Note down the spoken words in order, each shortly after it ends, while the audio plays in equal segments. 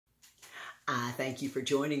I thank you for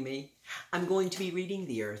joining me. I'm going to be reading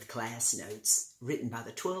the Earth class notes written by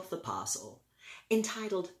the 12th Apostle,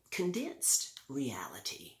 entitled Condensed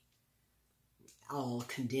Reality. All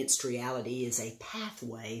condensed reality is a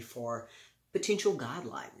pathway for potential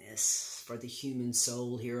godlikeness for the human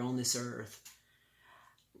soul here on this earth.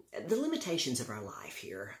 The limitations of our life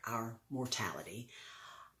here, our mortality,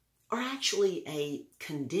 are actually a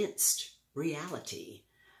condensed reality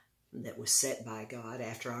that was set by God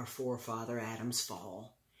after our forefather Adam's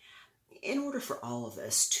fall, in order for all of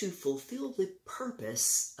us to fulfill the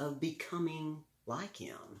purpose of becoming like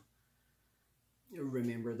him.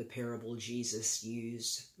 Remember the parable Jesus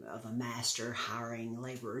used of a master hiring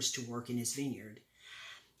laborers to work in his vineyard.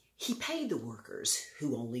 He paid the workers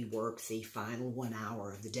who only worked the final 1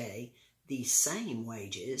 hour of the day the same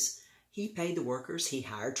wages he paid the workers he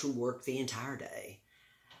hired to work the entire day.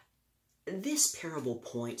 This parable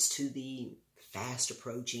points to the fast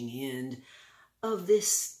approaching end of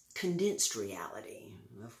this condensed reality,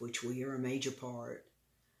 of which we are a major part.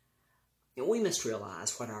 We must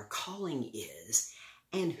realize what our calling is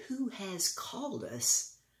and who has called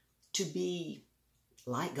us to be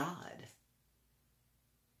like God.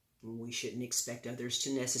 We shouldn't expect others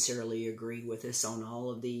to necessarily agree with us on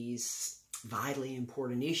all of these vitally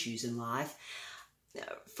important issues in life,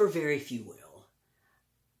 for very few will,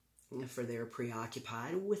 for they're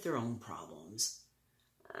preoccupied with their own problems,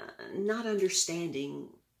 not understanding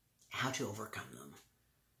how to overcome them.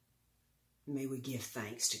 May we give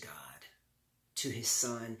thanks to God, to his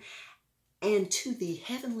Son, and to the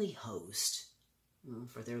heavenly host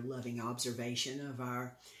for their loving observation of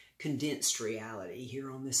our condensed reality here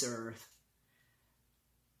on this earth.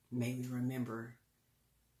 May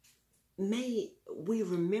we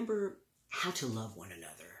remember how to love one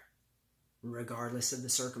another, regardless of the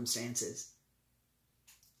circumstances.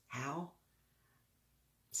 How?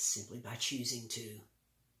 Simply by choosing to.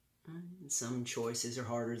 Some choices are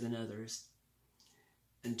harder than others.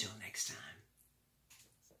 Until next time.